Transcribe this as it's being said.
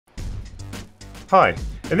Hi,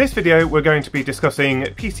 in this video we're going to be discussing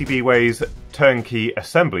PCBWay's turnkey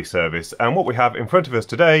assembly service, and what we have in front of us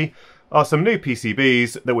today are some new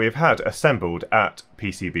PCBs that we've had assembled at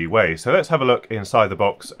PCBWay. So let's have a look inside the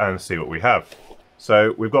box and see what we have.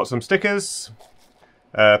 So we've got some stickers,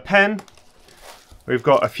 a pen, we've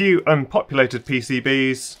got a few unpopulated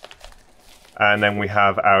PCBs, and then we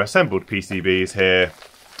have our assembled PCBs here,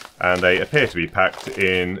 and they appear to be packed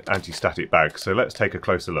in anti-static bags. So let's take a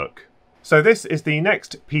closer look. So this is the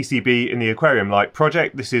next PCB in the Aquarium Light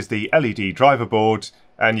project. This is the LED driver board,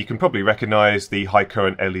 and you can probably recognise the high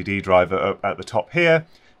current LED driver up at the top here.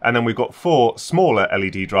 And then we've got 4 smaller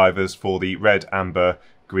LED drivers for the red, amber,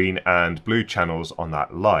 green and blue channels on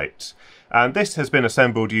that light. And this has been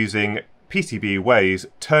assembled using PCBWay's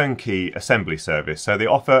turnkey assembly service. So they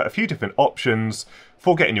offer a few different options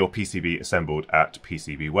for getting your PCB assembled at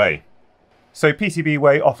PCBWay. So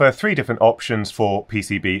PCBWay offer 3 different options for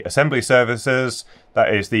PCB assembly services.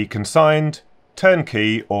 That is the consigned,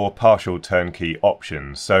 turnkey or partial turnkey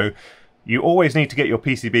options. So you always need to get your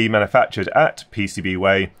PCB manufactured at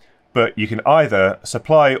PCBWay, but you can either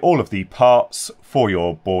supply all of the parts for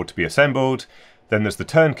your board to be assembled. Then there's the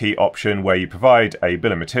turnkey option where you provide a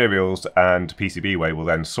bill of materials and PCBWay will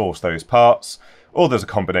then source those parts, or there's a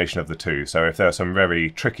combination of the two. So if there are some very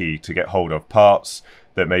tricky to get hold of parts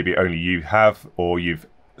that maybe only you have, or you've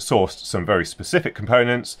sourced some very specific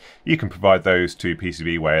components, you can provide those to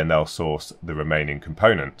PCBWay and they'll source the remaining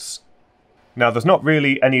components. Now there's not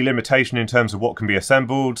really any limitation in terms of what can be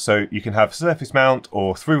assembled, so you can have surface mount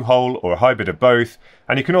or through hole or a hybrid of both,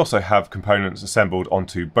 and you can also have components assembled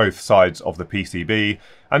onto both sides of the PCB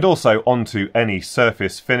and also onto any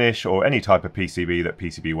surface finish or any type of PCB that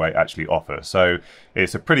PCBWay actually offers. So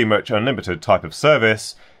it's a pretty much unlimited type of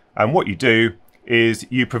service, and what you do is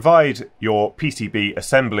you provide your PCB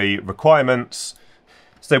assembly requirements.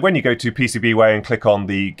 So when you go to PCBWay and click on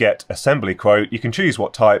the Get Assembly Quote, you can choose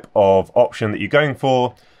what type of option that you're going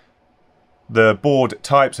for, the board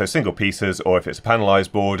type, so single pieces, or if it's a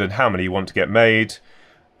panelised board, and how many you want to get made.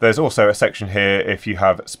 There's also a section here if you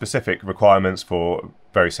have specific requirements for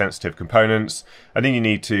very sensitive components, and then you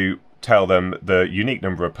need to tell them the unique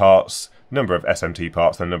number of parts, number of SMT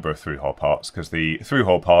parts and number of through-hole parts, because the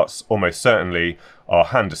through-hole parts almost certainly are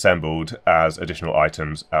hand-assembled as additional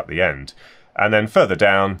items at the end. And then further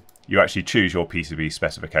down, you actually choose your PCB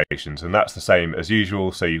specifications, and that's the same as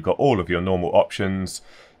usual. So you've got all of your normal options,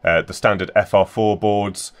 the standard FR4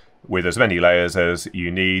 boards with as many layers as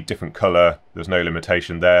you need, different colour, there's no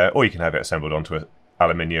limitation there, or you can have it assembled onto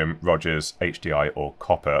aluminium, Rogers, HDI or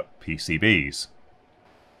copper PCBs.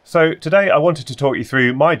 So today I wanted to talk you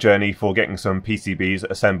through my journey for getting some PCBs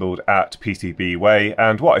assembled at PCBWay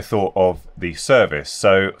and what I thought of the service.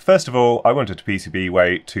 So first of all, I wanted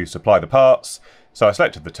PCBWay to supply the parts, so I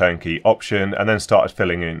selected the turnkey option and then started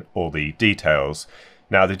filling in all the details.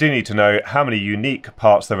 Now they do need to know how many unique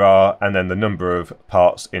parts there are and then the number of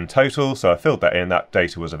parts in total, so I filled that in. That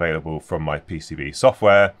data was available from my PCB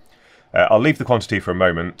software. I'll leave the quantity for a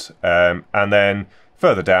moment, and then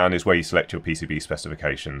further down is where you select your PCB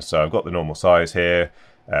specifications. So I've got the normal size here.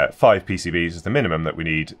 5 PCBs is the minimum that we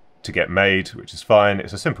need to get made, which is fine.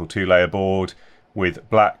 It's a simple 2-layer board with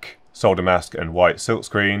black solder mask and white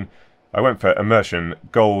silkscreen. I went for immersion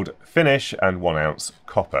gold finish and 1 ounce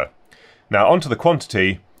copper. Now onto the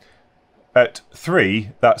quantity. At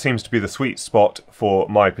 3, that seems to be the sweet spot for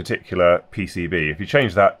my particular PCB. If you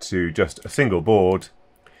change that to just a single board,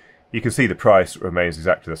 you can see the price remains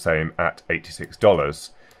exactly the same at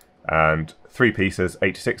 $86, and 3 pieces,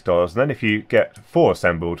 $86. And then if you get 4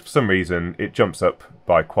 assembled, for some reason it jumps up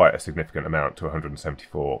by quite a significant amount to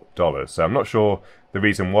 $174. So I'm not sure the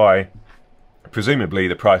reason why. Presumably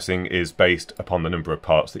the pricing is based upon the number of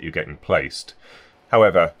parts that you're getting placed.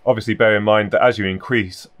 However, obviously bear in mind that as you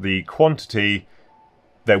increase the quantity,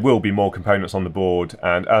 there will be more components on the board,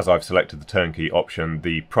 and as I've selected the turnkey option,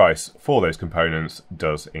 the price for those components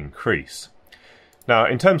does increase. Now,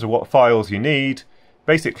 in terms of what files you need,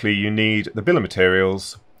 basically you need the bill of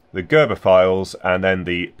materials, the Gerber files, and then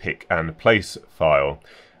the pick and place file.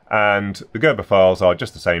 And the Gerber files are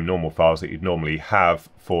just the same normal files that you'd normally have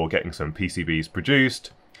for getting some PCBs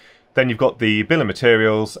produced. Then you've got the bill of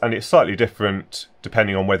materials, and it's slightly different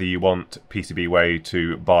depending on whether you want PCBWay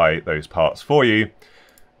to buy those parts for you.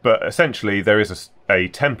 But essentially there is a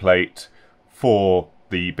template for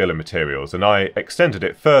the bill of materials, and I extended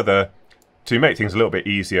it further to make things a little bit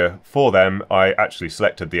easier for them. I actually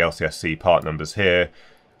selected the LCSC part numbers here,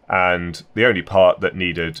 and the only part that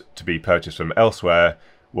needed to be purchased from elsewhere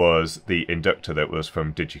was the inductor that was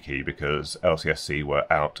from DigiKey, because LCSC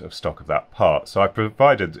were out of stock of that part. So I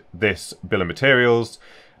provided this bill of materials,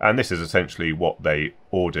 and this is essentially what they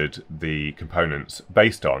ordered the components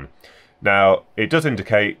based on. Now, it does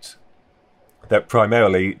indicate that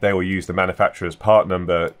primarily they will use the manufacturer's part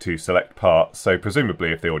number to select parts, so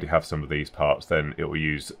presumably if they already have some of these parts, then it will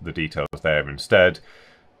use the details there instead.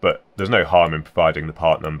 But there's no harm in providing the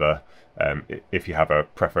part number if you have a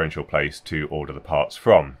preferential place to order the parts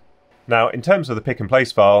from. Now, in terms of the pick and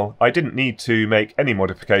place file, I didn't need to make any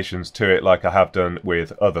modifications to it like I have done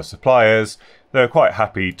with other suppliers. They're quite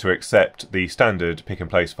happy to accept the standard pick and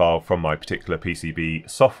place file from my particular PCB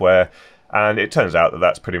software, and it turns out that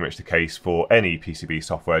that's pretty much the case for any PCB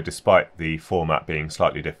software, despite the format being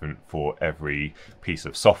slightly different for every piece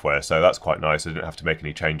of software. So that's quite nice. I didn't have to make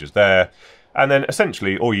any changes there. And then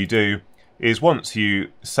essentially all you do is once you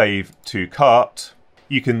save to cart,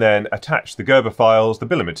 you can then attach the Gerber files, the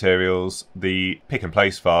bill of materials, the pick and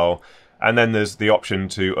place file, and then there's the option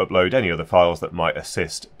to upload any other files that might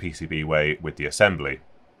assist PCBWay with the assembly.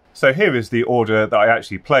 So here is the order that I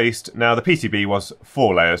actually placed. Now the PCB was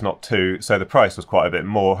 4 layers, not 2, so the price was quite a bit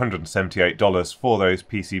more, $178 for those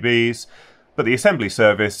PCBs. But the assembly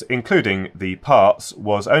service, including the parts,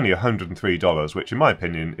 was only $103, which in my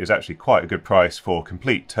opinion is actually quite a good price for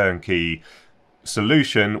complete turnkey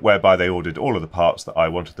solution, whereby they ordered all of the parts that I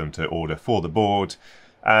wanted them to order for the board,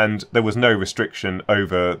 and there was no restriction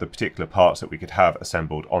over the particular parts that we could have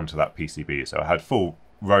assembled onto that PCB. So I had full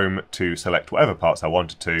roam to select whatever parts I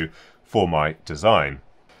wanted to for my design.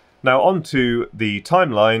 Now onto the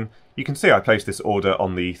timeline, you can see I placed this order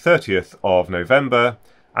on the 30th of November,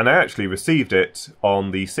 and I actually received it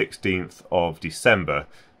on the 16th of December.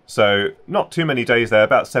 So not too many days there,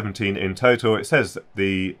 about 17 in total. It says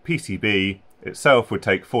the PCB itself would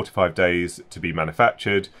take 45 days to be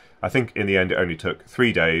manufactured. I think in the end it only took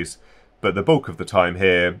 3 days, but the bulk of the time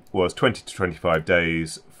here was 20 to 25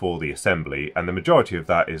 days for the assembly, and the majority of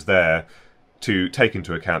that is there to take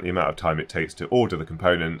into account the amount of time it takes to order the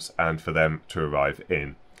components and for them to arrive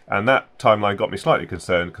in. And that timeline got me slightly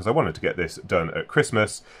concerned because I wanted to get this done at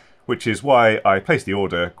Christmas, which is why I placed the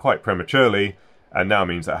order quite prematurely, and now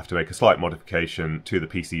means I have to make a slight modification to the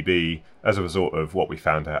PCB as a result of what we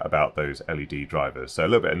found out about those LED drivers. So a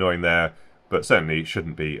little bit annoying there, but certainly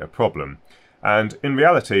shouldn't be a problem. And in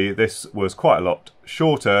reality, this was quite a lot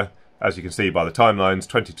shorter. As you can see by the timelines,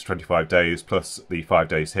 20 to 25 days plus the 5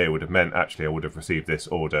 days here would have meant actually I would have received this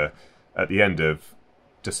order at the end of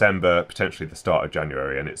December, potentially the start of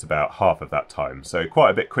January, and it's about half of that time. So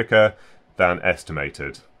quite a bit quicker than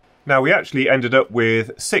estimated. Now we actually ended up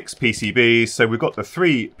with 6 PCBs, so we've got the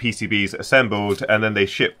 3 PCBs assembled and then they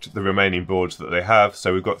shipped the remaining boards that they have.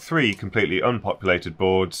 So we've got 3 completely unpopulated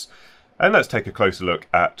boards, and let's take a closer look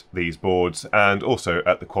at these boards and also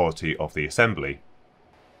at the quality of the assembly.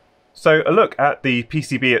 So a look at the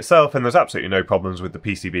PCB itself, and there's absolutely no problems with the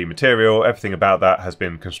PCB material. Everything about that has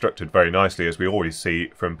been constructed very nicely, as we always see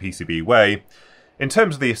from PCBWay. In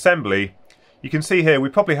terms of the assembly, you can see here we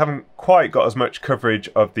probably haven't quite got as much coverage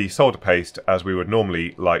of the solder paste as we would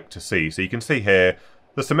normally like to see. So you can see here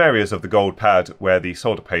there's some areas of the gold pad where the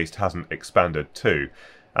solder paste hasn't expanded to.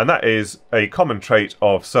 And that is a common trait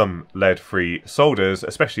of some lead-free solders,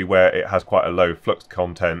 especially where it has quite a low flux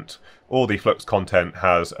content, or the flux content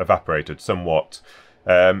has evaporated somewhat.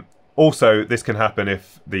 Also, this can happen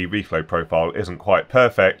if the reflow profile isn't quite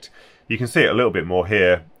perfect. You can see it a little bit more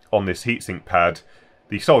here on this heatsink pad.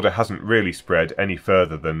 The solder hasn't really spread any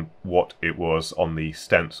further than what it was on the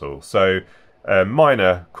stencil. So,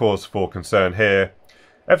 minor cause for concern here.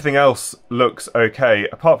 Everything else looks okay,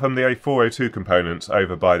 apart from the A402 components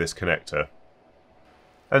over by this connector.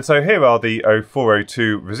 And so here are the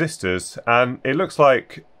A402 resistors, and it looks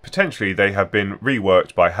like potentially they have been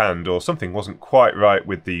reworked by hand, or something wasn't quite right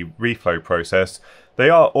with the reflow process. They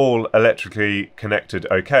are all electrically connected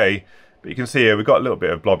okay, but you can see here we've got a little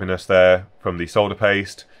bit of blobbiness there from the solder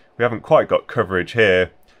paste. We haven't quite got coverage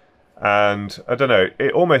here, and I don't know,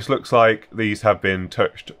 it almost looks like these have been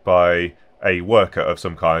touched by a worker of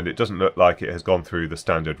some kind. It doesn't look like it has gone through the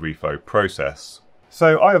standard reflow process.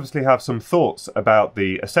 So I obviously have some thoughts about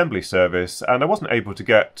the assembly service, and I wasn't able to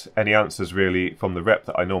get any answers really from the rep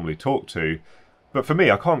that I normally talk to. But for me,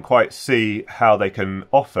 I can't quite see how they can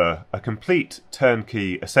offer a complete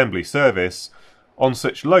turnkey assembly service on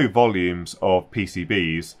such low volumes of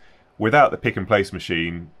PCBs without the pick and place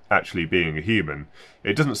machine actually being a human.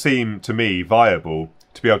 It doesn't seem to me viable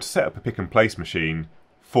to be able to set up a pick and place machine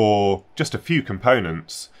for just a few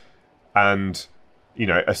components and, you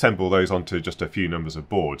know, assemble those onto just a few numbers of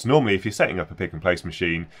boards. Normally, if you're setting up a pick and place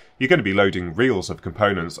machine, you're going to be loading reels of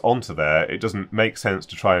components onto there. It doesn't make sense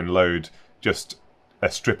to try and load just a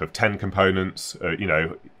strip of 10 components.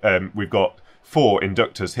 We've got 4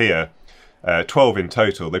 inductors here, 12 in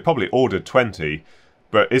total. They probably ordered 20,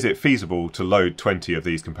 but is it feasible to load 20 of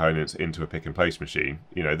these components into a pick and place machine?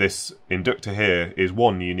 You know, this inductor here is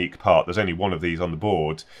one unique part. There's only one of these on the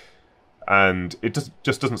board, and it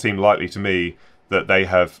just doesn't seem likely to me that they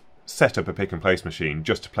have set up a pick and place machine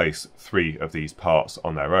just to place 3 of these parts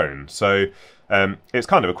on their own. So it's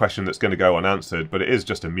kind of a question that's going to go unanswered, but it is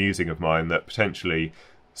just a musing of mine that potentially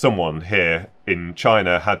someone here in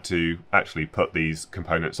China had to actually put these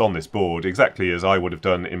components on this board exactly as I would have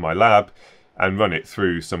done in my lab and run it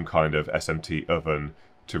through some kind of SMT oven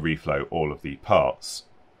to reflow all of the parts.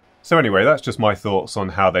 So anyway, that's just my thoughts on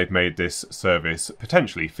how they've made this service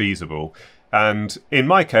potentially feasible. And in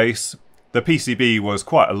my case, the PCB was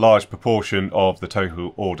quite a large proportion of the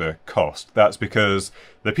total order cost. That's because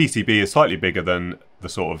the PCB is slightly bigger than the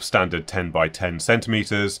sort of standard 10 by 10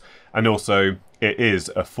 centimeters, and also it is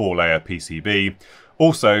a 4-layer PCB.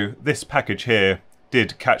 Also, this package here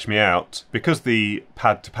did catch me out. Because the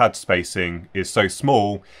pad-to-pad spacing is so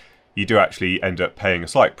small, you do actually end up paying a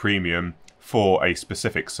slight premium for a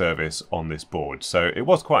specific service on this board. So it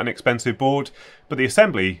was quite an expensive board, but the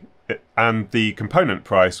assembly and the component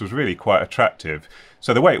price was really quite attractive.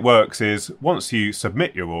 So the way it works is once you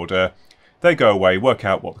submit your order, they go away, work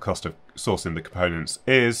out what the cost of sourcing the components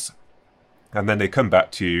is, and then they come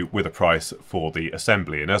back to you with a price for the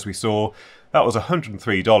assembly. And as we saw, that was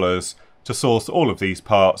 $103 to source all of these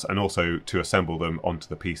parts and also to assemble them onto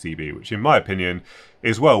the PCB, which in my opinion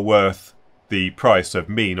is well worth the price of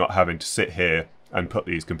me not having to sit here and put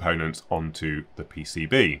these components onto the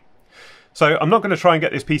PCB. So I'm not going to try and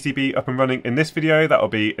get this PCB up and running in this video, that will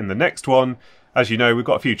be in the next one. As you know, we've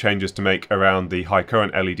got a few changes to make around the high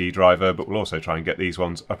current LED driver, but we'll also try and get these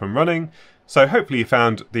ones up and running. So hopefully you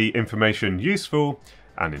found the information useful,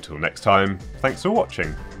 and until next time, thanks for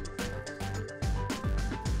watching.